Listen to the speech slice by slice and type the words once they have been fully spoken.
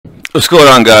What's going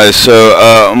on, guys? So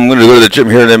I'm gonna go to the gym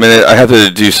here in a minute. I have to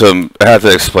do some. I have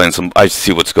to explain some. I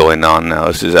see what's going on now.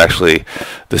 This is actually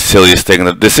the silliest thing.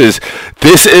 This is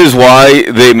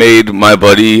why they made my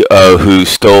buddy who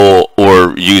stole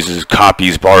or uses,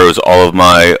 copies, borrows all of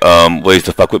my ways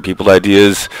to fuck with people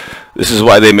ideas. This is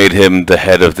why they made him the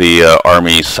head of the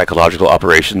Army psychological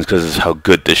operations, because this is how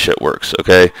good this shit works.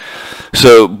 Okay,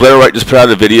 so Blair White just put out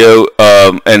a video,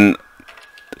 and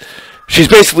she's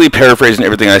basically paraphrasing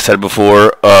everything I said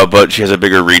before, but she has a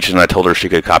bigger reach, and I told her she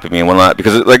could copy me and whatnot,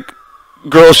 because, like,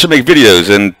 girls should make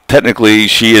videos, and technically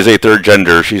she is a third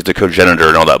gender. She's the cogenitor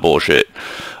and all that bullshit.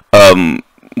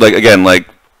 Like, again, like,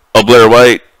 a Blair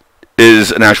White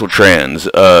is an actual trans.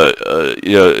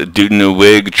 A dude in a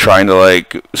wig trying to,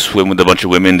 like, swim with a bunch of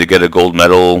women to get a gold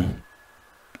medal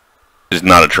is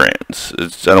not a trans.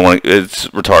 It's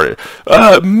retarded.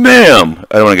 Ma'am,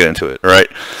 I don't want to get into it. All right.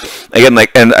 Again,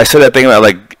 like, and I said that thing about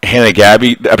like Hannah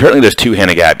Gabby. Apparently, there's two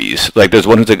Hannah Gabbys. Like, there's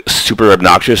one who's like super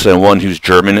obnoxious, and one who's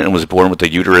German and was born with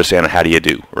a uterus and a how do you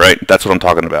do. Right. That's what I'm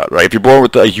talking about. Right. If you're born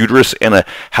with a uterus and a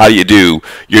how do you do,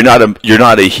 you're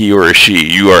not a he or a she.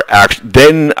 You are actually.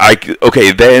 Then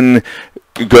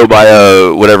go by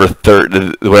a whatever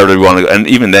you want to go, and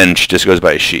even then she just goes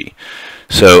by a she.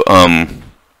 So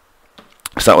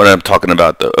it's not what I'm talking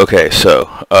about, though. Okay, so,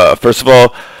 first of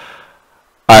all,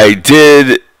 I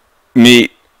did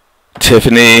meet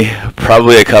Tiffany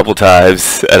probably a couple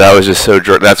times, and I was just so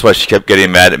drunk. That's why she kept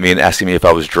getting mad at me and asking me if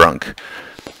I was drunk.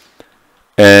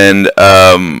 And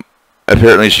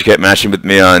apparently she kept matching with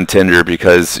me on Tinder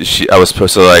because I was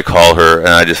supposed to, like, call her, and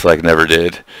I just, like, never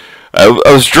did. I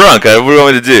was drunk. What do you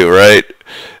want me to do, right?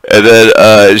 And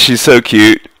then she's so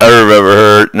cute. I remember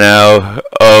her now.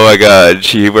 Oh my god,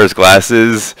 she wears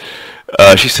glasses.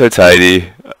 She's so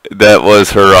tidy. That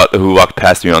was her who walked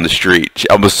past me on the street.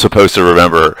 I was supposed to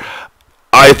remember her.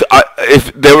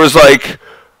 If there was like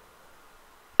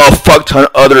a fuck ton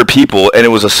of other people and it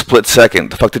was a split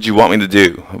second, the fuck did you want me to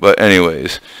do? But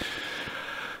anyways,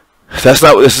 that's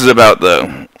not what this is about,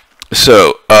 though.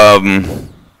 So,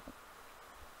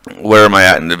 where am I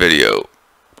at in the video?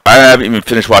 I haven't even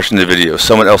finished watching the video.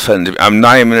 Someone else had. I'm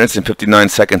 9 minutes and 59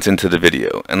 seconds into the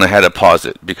video, and I had to pause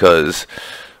it because,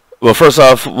 well, first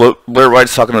off, what Blair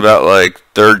White's talking about, like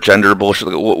third gender bullshit.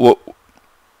 What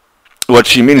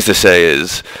she means to say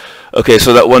is, okay,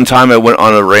 so that one time I went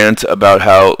on a rant about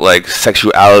how like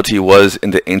sexuality was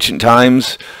in the ancient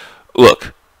times.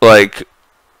 Look, like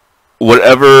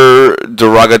whatever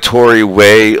derogatory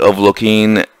way of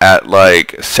looking at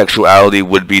like sexuality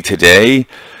would be today.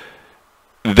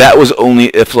 That was only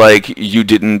if, like, you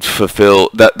didn't fulfill...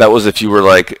 That was if you were,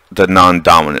 like, the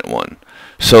non-dominant one.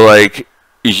 So, like,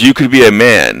 you could be a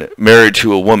man married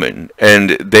to a woman,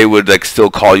 and they would, like, still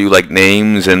call you, like,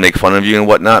 names and make fun of you and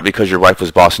whatnot because your wife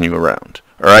was bossing you around.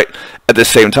 Alright? At the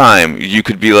same time, you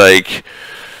could be, like...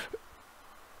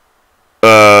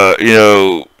 like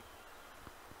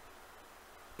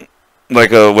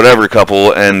a whatever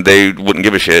couple, and they wouldn't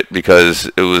give a shit because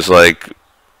it was, like...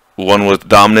 One was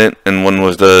dominant and one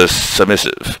was the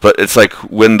submissive. But it's like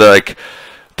when the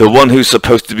one who's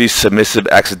supposed to be submissive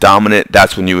acts dominant,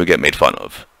 that's when you would get made fun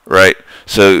of, right?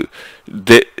 So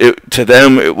to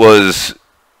them it was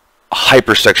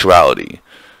hypersexuality.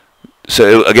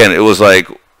 So again, it was like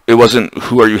it wasn't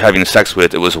who are you having sex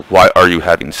with, it was why are you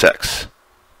having sex.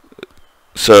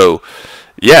 So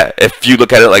yeah, if you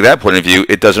look at it like that point of view,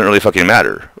 it doesn't really fucking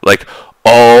matter. Like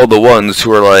all the ones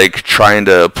who are like trying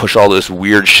to push all this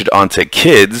weird shit onto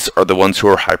kids are the ones who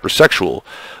are hypersexual.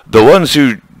 The ones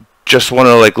who just want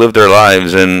to like live their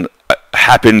lives and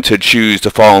happen to choose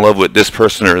to fall in love with this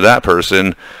person or that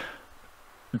person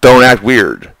don't act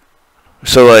weird.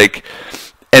 So like,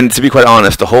 and to be quite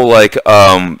honest, the whole like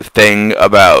thing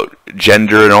about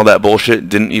gender and all that bullshit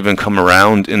didn't even come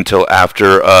around until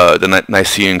after the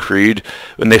Nicene Creed,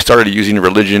 when they started using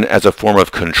religion as a form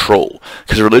of control.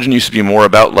 Because religion used to be more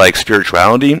about like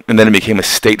spirituality, and then it became a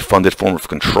state-funded form of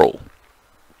control.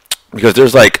 Because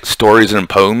there's like stories and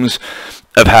poems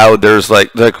of how there's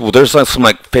there's like some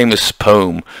like famous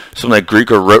poem, some like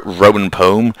Greek or Roman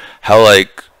poem, how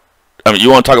like, I mean,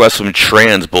 you want to talk about some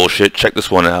trans bullshit, check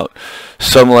this one out.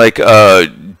 Some like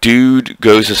dude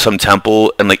goes to some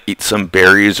temple and like eats some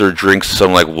berries or drinks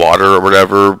some like water or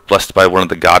whatever blessed by one of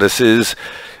the goddesses,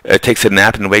 takes a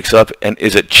nap and wakes up and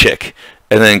is a chick,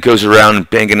 and then goes around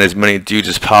banging as many dudes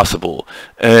as possible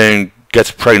and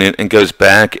gets pregnant and goes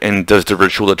back and does the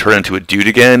ritual to turn into a dude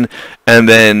again, and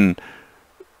then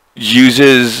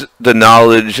uses the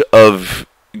knowledge of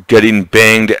getting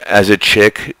banged as a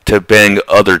chick to bang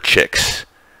other chicks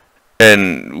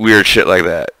and weird shit like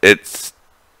that. It's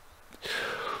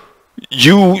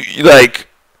you like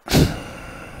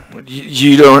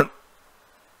you don't,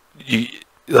 you,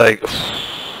 like,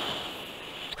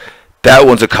 that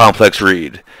one's a complex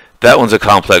read. That one's a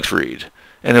complex read.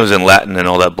 And it was in Latin and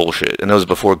all that bullshit. And it was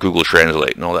before Google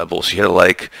Translate and all that bullshit. You had to,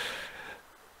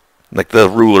 like the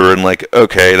ruler and, like,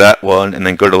 okay, that one. And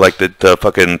then go to, like, the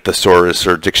fucking thesaurus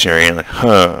or dictionary and, like,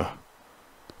 huh.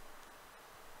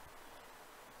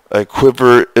 I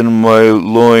quiver in my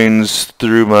loins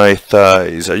through my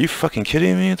thighs. Are you fucking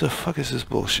kidding me? What the fuck is this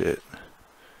bullshit?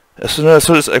 So that's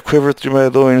what it's, I quiver through my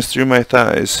loins through my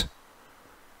thighs.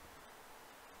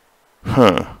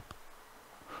 Huh.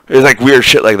 It's like weird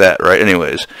shit like that, right?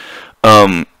 Anyways.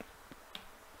 No,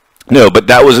 but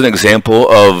that was an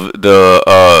example of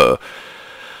the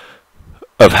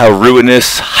of how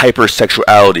ruinous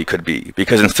hypersexuality could be.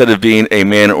 Because instead of being a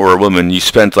man or a woman, you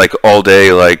spent like all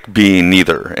day like being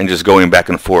neither and just going back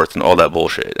and forth and all that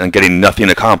bullshit and getting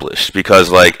nothing accomplished. Because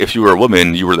like if you were a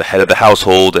woman, you were the head of the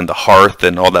household and the hearth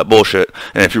and all that bullshit.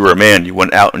 And if you were a man, you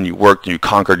went out and you worked and you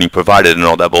conquered and you provided and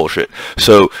all that bullshit.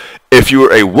 So if you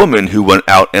were a woman who went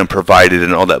out and provided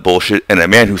and all that bullshit and a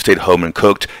man who stayed home and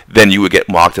cooked, then you would get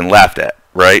mocked and laughed at,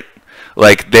 right?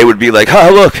 Like, they would be like,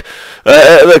 oh, look,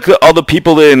 all the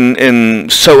people in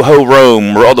Soho,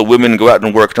 Rome, where all the women go out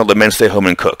and work and all the men stay home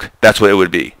and cook. That's what it would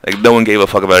be. Like, no one gave a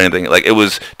fuck about anything. Like, it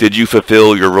was, did you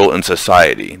fulfill your role in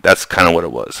society? That's kind of what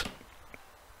it was.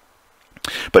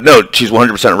 But no, she's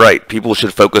 100% right. People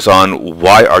should focus on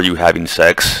why are you having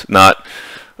sex, not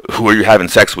who are you having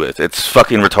sex with. It's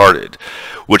fucking retarded.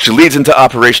 Which leads into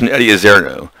Operation Eddie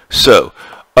Azerno. So,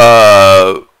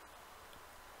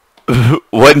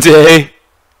 one day,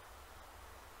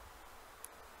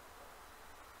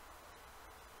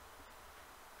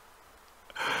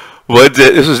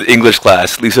 this was English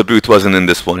class. Lisa Booth wasn't in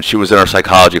this one. She was in our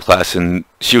psychology class, and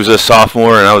she was a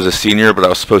sophomore, and I was a senior, but I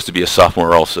was supposed to be a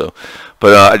sophomore also.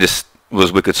 But I just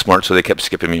was wicked smart, so they kept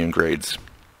skipping me in grades.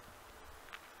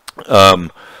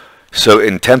 So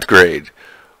in 10th grade,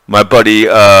 my buddy,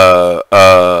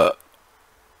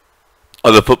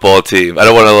 on the football team. I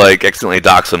don't want to like accidentally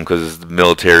dox him because the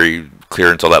military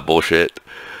clearance, all that bullshit.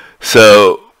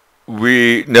 So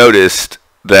we noticed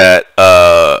that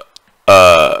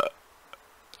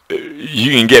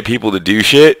you can get people to do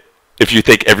shit if you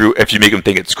make them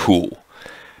think it's cool,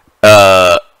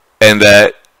 and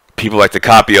that people like to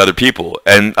copy other people.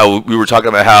 And we were talking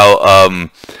about how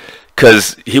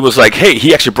because he was like, hey,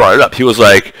 he actually brought it up. He was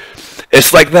like,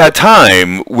 it's like that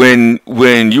time when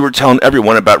you were telling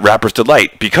everyone about Rapper's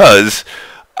Delight because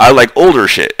I like older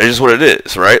shit. It's just what it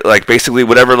is, right? Like basically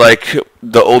whatever like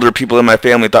the older people in my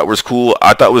family thought was cool,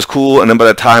 I thought was cool, and then by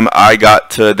the time I got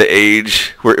to the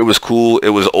age where it was cool, it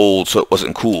was old, so it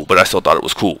wasn't cool, but I still thought it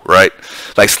was cool, right?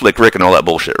 Like Slick Rick and all that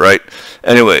bullshit, right?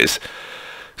 Anyways,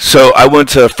 so I went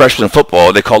to freshman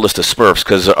football. They called us the Smurfs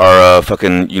because our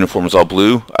fucking uniform was all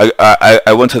blue.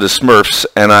 I went to the Smurfs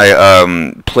and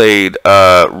I played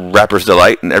Rapper's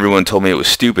Delight, and everyone told me it was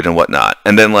stupid and whatnot.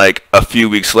 And then like a few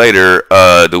weeks later,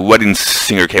 the wedding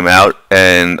singer came out,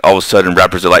 and all of a sudden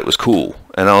Rapper's Delight was cool.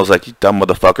 And I was like, you dumb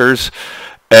motherfuckers.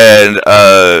 And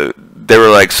they were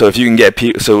like, so if you can get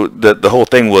people, so the whole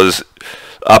thing was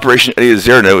Operation Eddie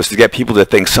Azerno is to get people to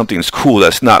think something's cool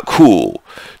that's not cool,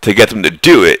 to get them to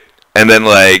do it, and then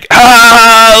like,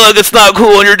 look, it's not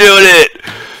cool and you're doing it.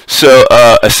 So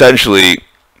essentially,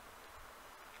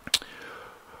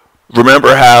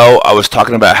 remember how I was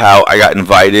talking about how I got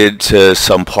invited to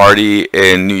some party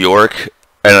in New York,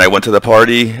 and I went to the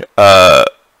party?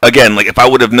 Again, like if I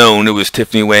would have known it was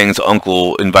Tiffany Wang's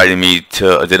uncle inviting me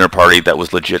to a dinner party that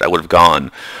was legit, I would have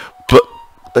gone. But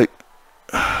like,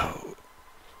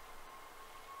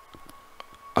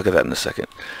 I'll get that in a second.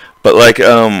 But like,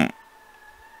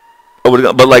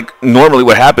 but like normally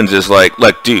what happens is like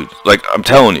dude, like I'm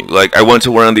telling you, like I went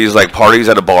to one of these like parties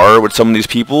at a bar with some of these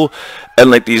people,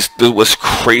 and like there was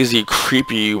crazy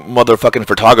creepy motherfucking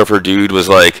photographer dude was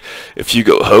like, if you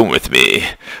go home with me,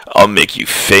 I'll make you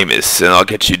famous and I'll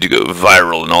get you to go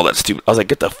viral and all that stupid. I was like,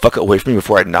 get the fuck away from me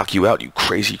before I knock you out, you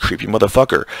crazy creepy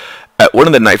motherfucker. At one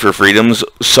of the Night for Freedoms,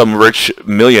 some rich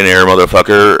millionaire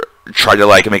motherfucker tried to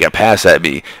like make a pass at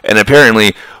me, and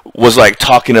apparently was like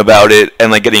talking about it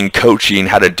and like getting coaching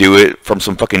how to do it from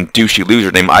some fucking douchey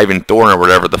loser named Ivan Thorne or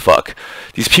whatever the fuck.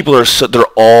 These people are they're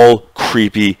all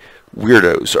creepy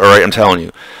weirdos, all right, I'm telling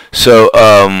you. So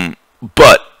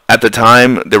but at the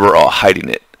time they were all hiding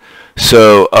it.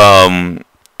 So can't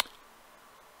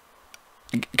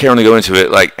really go into it.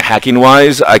 Like hacking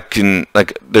wise, I can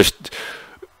like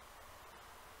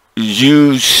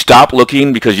you stop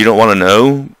looking because you don't want to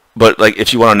know, but like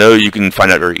if you want to know, you can find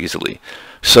out very easily.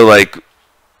 So like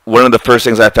one of the first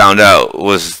things I found out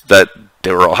was that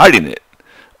they were all hiding it.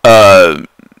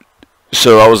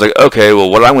 So I was like, okay, well,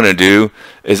 what I'm going to do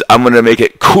is I'm going to make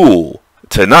it cool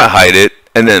to not hide it,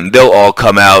 and then they'll all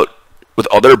come out with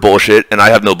all their bullshit, and I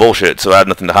have no bullshit, so I have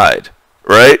nothing to hide,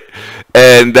 right?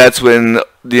 And that's when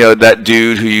that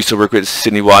dude who used to work with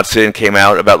Sydney Watson came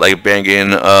out about like banging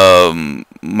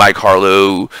Mike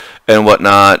Harlow and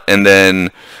whatnot, and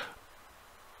then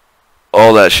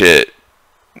all that shit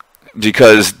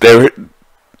because they're.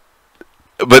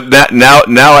 But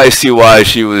now I see why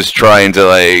she was trying to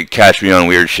like catch me on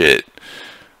weird shit.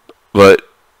 But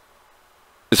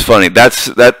it's funny. That's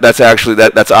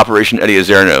Operation Eddie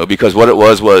Azerno, because what it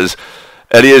was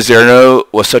Eddie Azerno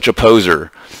was such a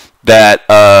poser that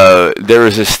there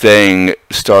was this thing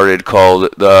started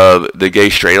called the Gay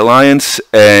Straight Alliance,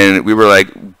 and we were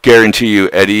like, guarantee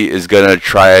you Eddie is gonna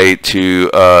try to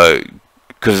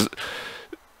because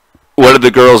one of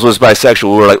the girls was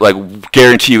bisexual. We were like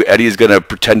guarantee you Eddie is gonna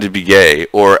pretend to be gay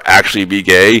or actually be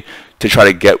gay to try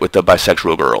to get with the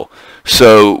bisexual girl.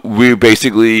 So we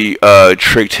basically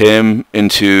tricked him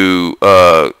into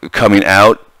coming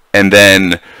out, and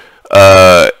then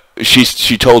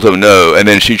she told him no, and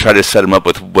then she tried to set him up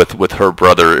with her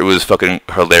brother. It was fucking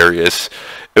hilarious.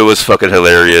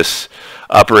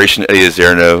 Operation Eddie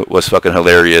Azerno was fucking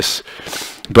hilarious.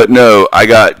 But no, I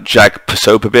got Jack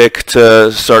Posobiec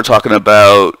to start talking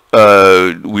about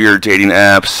weird dating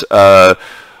apps.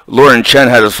 Lauren Chen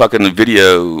had a fucking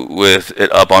video with it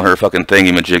up on her fucking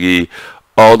thingy-majiggy.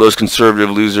 All those conservative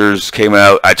losers came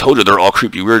out. I told you they're all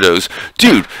creepy weirdos.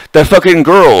 Dude, that fucking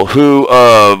girl who,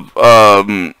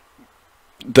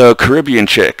 the Caribbean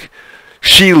chick,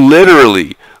 she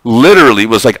literally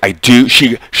was like,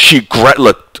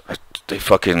 look, they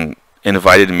fucking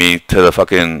invited me to the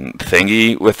fucking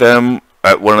thingy with them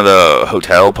at one of the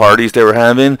hotel parties they were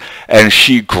having, and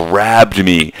she grabbed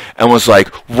me and was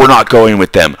like, we're not going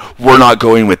with them. I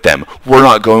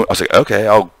was like, okay,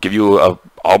 I'll give you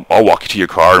I'll walk you to your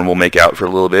car and we'll make out for a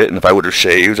little bit. And if I would have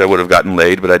shaved, I would have gotten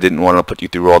laid, but I didn't want to put you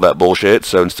through all that bullshit.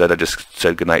 So instead I just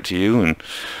said goodnight to you and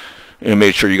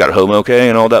made sure you got home okay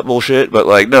and all that bullshit. But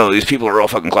like, no, these people are all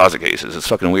fucking closet cases. It's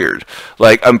fucking weird.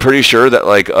 Like, I'm pretty sure that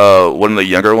like one of the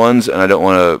younger ones, and I don't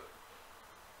want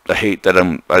to, I hate that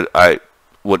I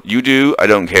what you do, I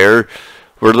don't care.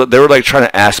 They were like trying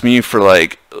to ask me for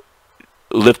like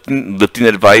lifting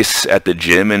advice at the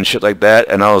gym and shit like that,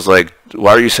 and I was like,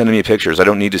 why are you sending me pictures? I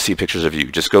don't need to see pictures of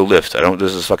you. Just go lift.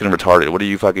 This is fucking retarded. What are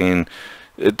you fucking?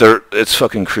 It's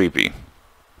fucking creepy.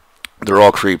 They're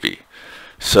all creepy.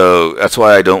 So that's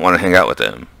why I don't want to hang out with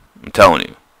them. I'm telling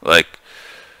you. Like,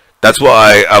 that's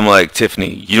why I'm like,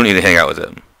 Tiffany, you don't need to hang out with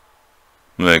them.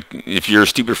 Like, if your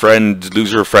stupid friend,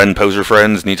 loser friend, poser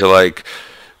friends need to like,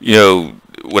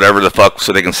 whatever the fuck,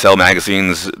 so they can sell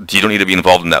magazines, you don't need to be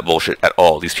involved in that bullshit at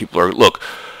all. These people are, look,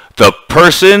 the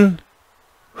person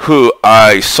who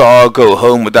I saw go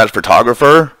home with that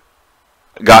photographer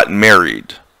got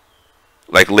married,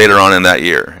 like later on in that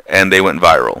year, and they went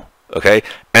viral. Okay,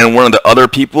 and one of the other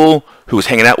people who was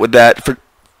hanging out with that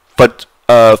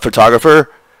photographer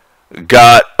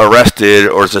got arrested,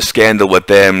 or there's a scandal with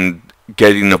them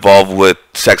getting involved with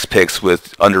sex pics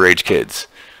with underage kids.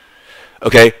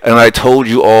 Okay, and I told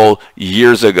you all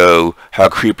years ago how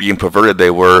creepy and perverted they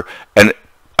were, and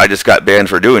I just got banned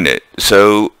for doing it.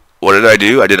 So what did I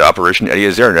do? I did Operation Eddie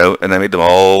Azerno, and I made them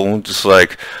all just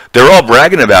like, they're all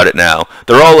bragging about it now.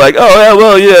 They're all like, oh, yeah,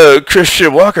 well, yeah,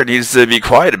 Christian Walker needs to be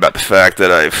quiet about the fact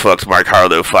that I fucked Mark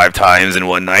Harlow 5 times in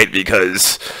one night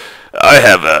because I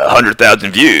have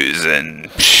 100,000 views,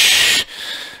 and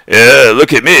yeah,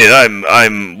 look at me,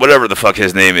 I'm whatever the fuck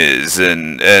his name is,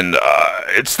 and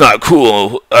it's not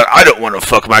cool. I don't want to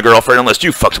fuck my girlfriend unless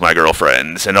you fucked my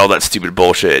girlfriend, and all that stupid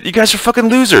bullshit. You guys are fucking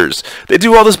losers. They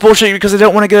do all this bullshit because they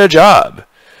don't want to get a job.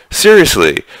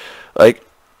 Seriously. Like,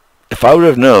 if I would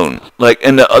have known. Like,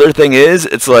 and the other thing is,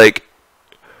 it's like,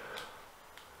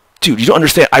 dude, you don't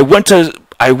understand. I went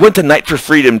to Night for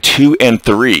Freedom 2 and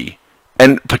 3.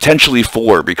 And potentially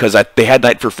 4, because they had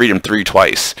Night for Freedom 3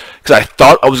 twice. Because I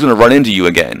thought I was going to run into you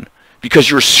again. Because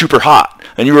you were super hot.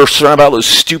 And you were surrounded by all those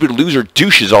stupid loser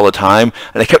douches all the time.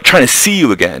 And I kept trying to see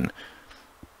you again.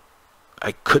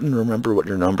 I couldn't remember what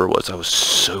your number was. I was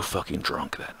so fucking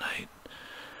drunk that night.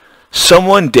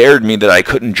 Someone dared me that I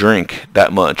couldn't drink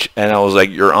that much. And I was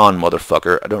like, you're on,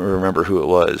 motherfucker. I don't remember who it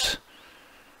was.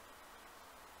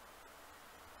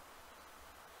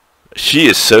 She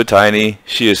is so tiny.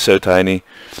 She is so tiny.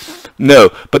 No,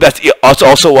 but that's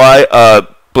also why,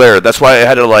 Blair, that's why I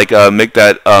had to, like, make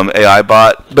that AI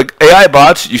bot. But AI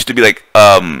bots used to be, like,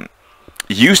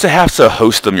 you used to have to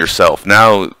host them yourself.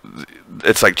 Now,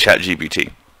 it's like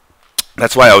ChatGPT.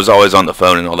 That's why I was always on the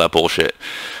phone and all that bullshit.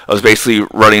 I was basically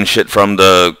running shit from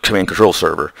the command control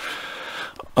server.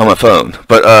 on my phone.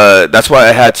 But that's why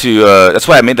I had to. That's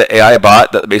why I made the AI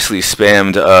bot that basically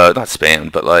spammed, not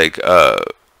spammed, but like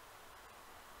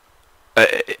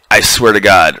I swear to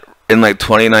God, in like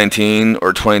 2019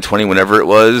 or 2020, whenever it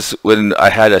was, when I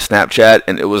had a Snapchat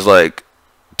and it was like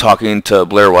talking to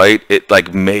Blair White, it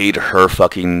like made her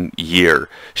fucking year.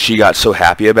 She got so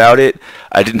happy about it.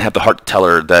 I didn't have the heart to tell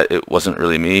her that it wasn't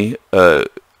really me.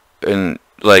 And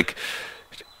like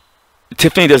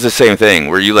Tiffany does the same thing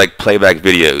where you like play back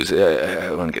videos.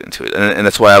 I want to get into it, and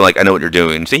that's why I know what you're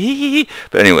doing. Say hee hee hee.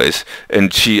 But anyways,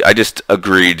 and I just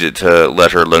agreed to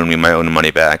let her loan me my own money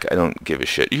back. I don't give a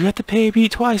shit. You have to pay me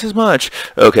twice as much.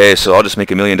 Okay, so I'll just make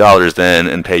 $1 million then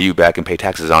and pay you back and pay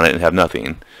taxes on it and have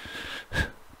nothing.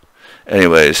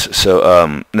 Anyways,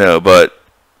 so no, but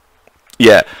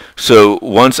yeah. So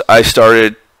once I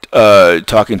started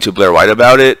talking to Blair White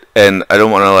about it, and I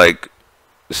don't want to like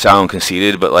sound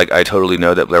conceited, but like I totally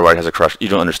know that Blair White has a crush. You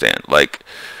don't understand. Like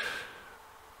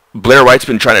Blair White's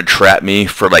been trying to trap me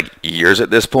for like years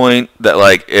at this point. That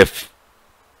like if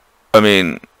I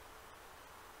mean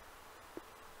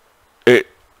it,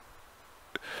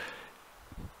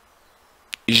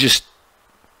 you just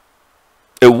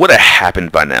it would have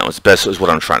happened by now. It's best is what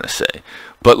I'm trying to say.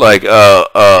 But like be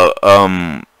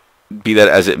that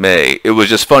as it may, it was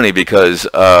just funny because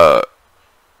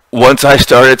once I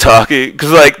started talking,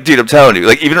 because like, dude, I'm telling you,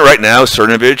 like even right now,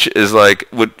 Cernovich is like,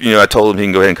 what I told him he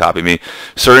can go ahead and copy me.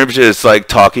 Cernovich is like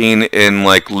talking in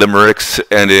like limericks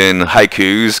and in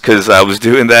haikus because I was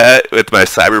doing that with my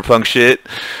cyberpunk shit.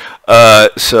 Yeah,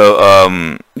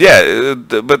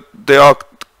 but they all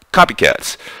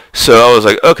copycats. So I was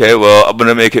like, okay, well, I'm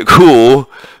gonna make it cool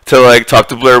to like talk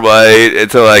to Blair White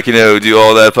and to like do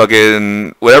all that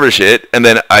fucking whatever shit, and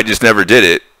then I just never did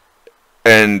it.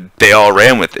 And they all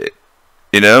ran with it,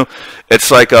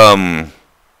 It's like, oh,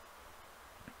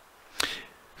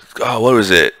 what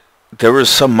was it? There was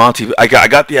some I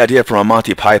got the idea from a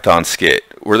Monty Python skit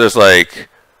where there's like,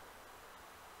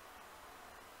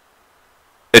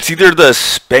 it's either the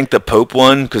Spank the Pope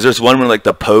one, because there's one where like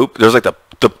the Pope, there's like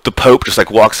the Pope just like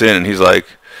walks in and he's like,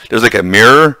 there's like a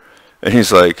mirror and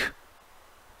he's like,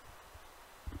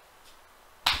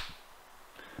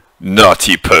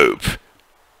 naughty Pope.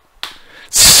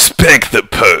 Spank the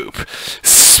Pope.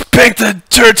 Spank the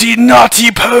dirty,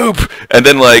 naughty Pope. And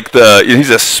then, like, he's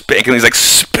a spank, and he's like,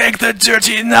 spank the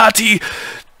dirty, naughty,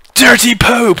 dirty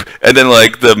Pope. And then,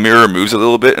 like, the mirror moves a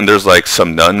little bit, and there's, like,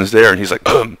 some nuns there, and he's like,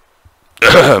 and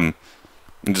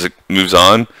just, like, moves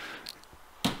on.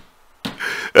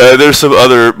 There's some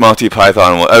other Monty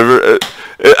Python one.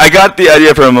 I got the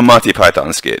idea from a Monty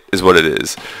Python skit, is what it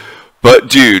is. But,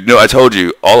 dude, no, I told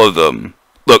you, all of them.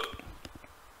 Look,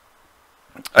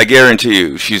 I guarantee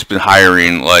you, she's been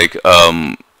hiring what's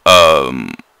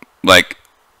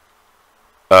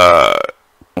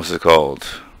it called?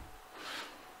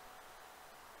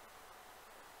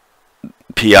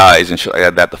 PIs and shit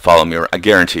like that to follow me around. I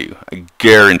guarantee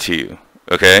you.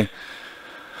 Okay.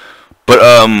 But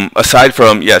aside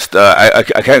from yes, I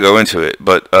can't go into it,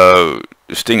 but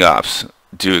sting ops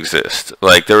do exist.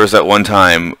 Like there was that one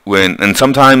time when, and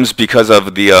sometimes because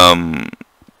of the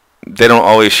they don't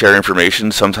always share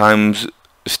information. Sometimes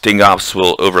sting ops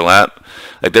will overlap.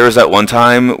 Like there was that one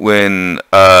time when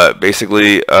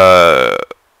basically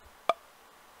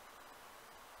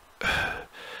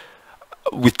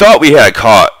we thought we had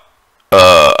caught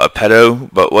a pedo,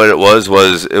 but what it was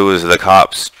the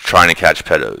cops trying to catch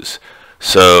pedos.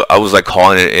 So I was like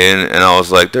calling it in, and I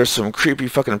was like, there's some creepy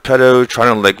fucking pedo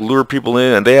trying to like lure people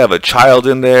in, and they have a child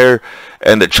in there,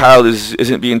 and the child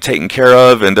isn't being taken care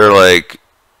of, and they're like,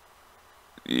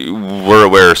 we're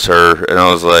aware, sir. And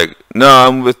I was like, no,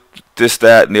 I'm with this,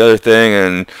 that, and the other thing,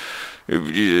 and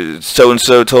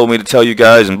so-and-so told me to tell you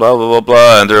guys, and blah, blah, blah,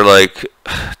 blah. And they're like,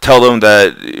 tell them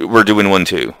that we're doing one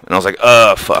too. And I was like,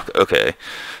 fuck, okay.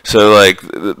 So, like,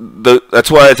 that's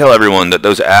why I tell everyone that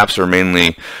those apps are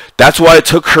mainly, that's why it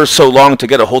took her so long to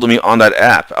get a hold of me on that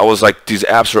app. I was like, these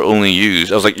apps are only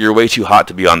used. I was like, you're way too hot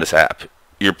to be on this app.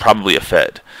 You're probably a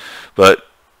fed. But,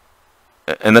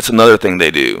 and that's another thing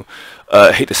they do.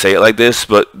 I hate to say it like this,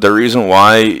 but the reason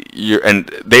why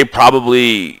and they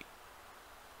probably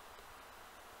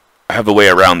have a way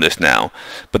around this now,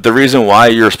 but the reason why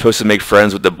you're supposed to make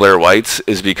friends with the Blair Whites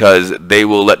is because they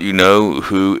will let you know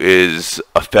who is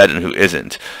a fed and who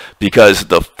isn't. Because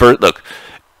look,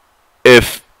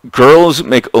 if girls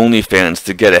make OnlyFans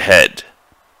to get ahead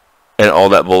and all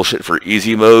that bullshit for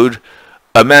easy mode,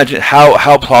 imagine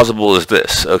how plausible is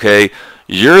this, okay?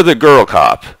 You're the girl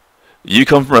cop. You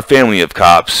come from a family of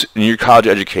cops, and you're college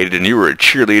educated, and you were a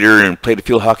cheerleader and played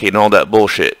field hockey and all that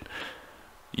bullshit.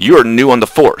 You are new on the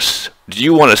force. Do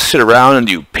you want to sit around and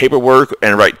do paperwork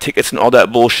and write tickets and all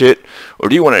that bullshit? Or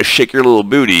do you want to shake your little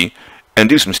booty and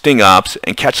do some sting ops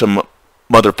and catch some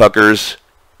motherfuckers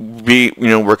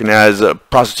working as a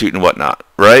prostitute and whatnot,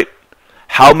 right?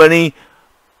 How many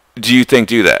do you think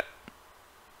do that?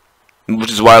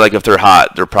 Which is why, like, if they're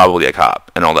hot, they're probably a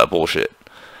cop and all that bullshit.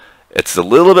 It's a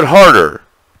little bit harder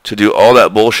to do all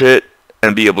that bullshit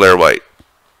and be a Blair White.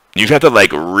 You have to,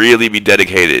 like, really be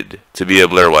dedicated to be a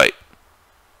Blair White.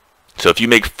 So if you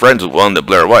make friends with one of the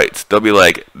Blair Whites, they'll be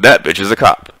like, that bitch is a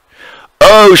cop.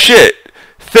 Oh, shit.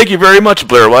 Thank you very much,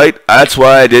 Blair White. That's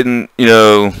why I didn't,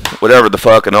 whatever the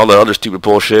fuck and all that other stupid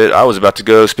bullshit. I was about to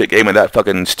go spit game with that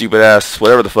fucking stupid ass,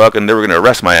 whatever the fuck, and they were going to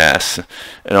arrest my ass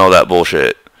and all that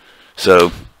bullshit.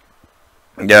 So,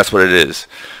 yeah, that's what it is.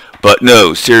 But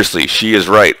no, seriously, she is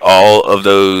right. All of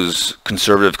those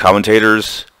conservative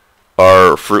commentators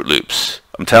are Fruit Loops.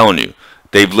 I'm telling you.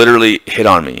 They've literally hit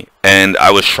on me. And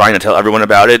I was trying to tell everyone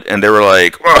about it, and they were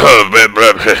like,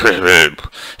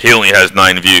 he only has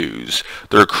 9 views.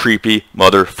 They're creepy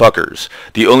motherfuckers.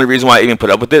 The only reason why I even put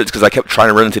up with it is because I kept trying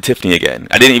to run into Tiffany again.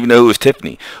 I didn't even know it was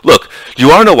Tiffany. Look, you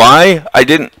want to know why I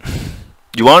didn't...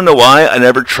 You want to know why I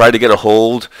never tried to get a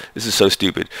hold... This is so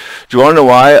stupid. Do you want to know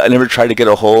why I never tried to get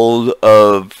a hold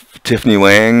of Tiffany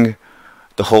Wang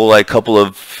the whole, like, couple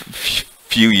of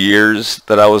few years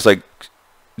that I was, like,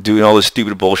 doing all this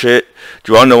stupid bullshit?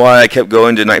 Do you want to know why I kept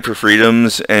going to Night for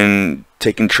Freedoms and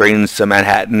taking trains to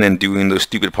Manhattan and doing those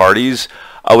stupid parties?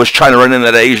 I was trying to run into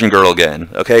that Asian girl again.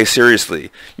 Okay,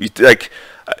 seriously.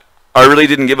 I really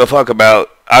didn't give a fuck about...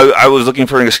 I was looking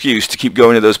for an excuse to keep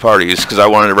going to those parties because I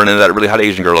wanted to run into that really hot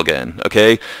Asian girl again,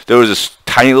 okay? There was this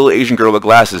tiny little Asian girl with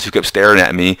glasses who kept staring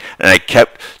at me, and I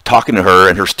kept talking to her,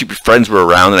 and her stupid friends were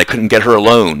around, and I couldn't get her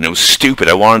alone. It was stupid.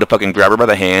 I wanted to fucking grab her by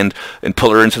the hand and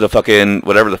pull her into the fucking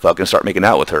whatever the fuck and start making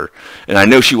out with her. And I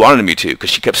know she wanted me to because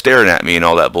she kept staring at me and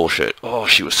all that bullshit. Oh,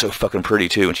 she was so fucking pretty,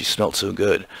 too, and she smelled so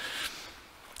good.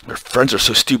 Her friends are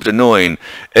so stupid annoying.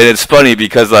 And it's funny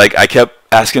because, like, I kept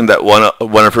asking that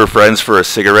one of her friends for a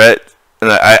cigarette,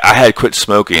 and I had quit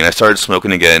smoking. I started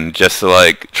smoking again just to,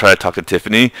 like, try to talk to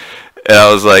Tiffany. And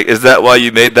I was like, is that why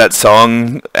you made that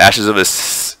song,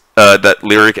 that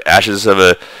lyric, Ashes of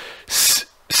a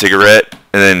Cigarette?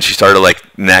 And then she started,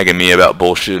 like, nagging me about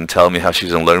bullshit and telling me how she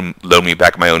was going to loan me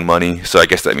back my own money. So I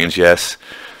guess that means yes.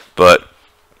 But,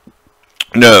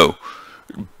 no.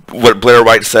 What Blair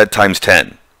White said times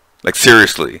 10. Like,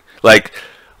 seriously. Like,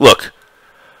 look.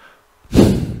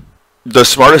 The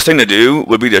smartest thing to do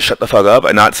would be to shut the fuck up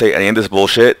and not say any of this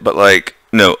bullshit. But, like,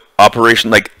 no.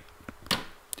 Operation, like,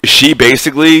 she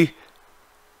basically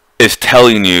is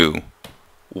telling you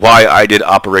why I did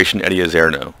Operation Eddie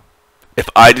Azerno. If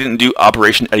I didn't do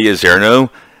Operation Eddie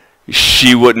Azerno,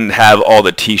 she wouldn't have all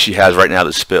the tea she has right now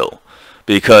to spill.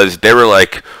 Because they were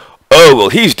like, oh, well,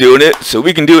 he's doing it, so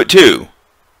we can do it too.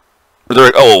 They're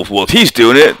like, oh, well, if he's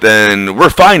doing it, then we're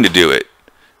fine to do it.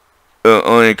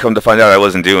 Only come to find out I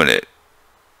wasn't doing it.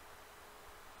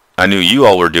 I knew you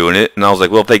all were doing it, and I was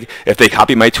like, well, if they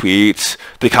copy my tweets,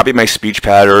 they copy my speech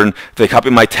pattern, if they copy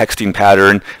my texting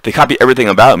pattern, they copy everything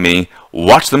about me,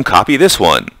 watch them copy this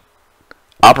one.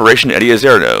 Operation Eddie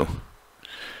Azerno.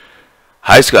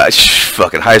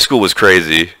 Fucking high school was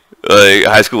crazy. Like,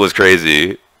 high school was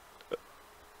crazy.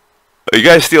 You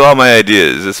guys steal all my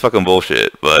ideas. It's fucking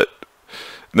bullshit, but...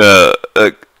 No,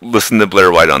 listen to Blair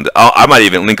White on I might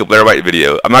even link a Blair White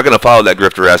video. I'm not going to follow that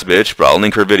grifter ass bitch, but I'll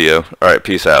link her video. Alright,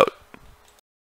 peace out.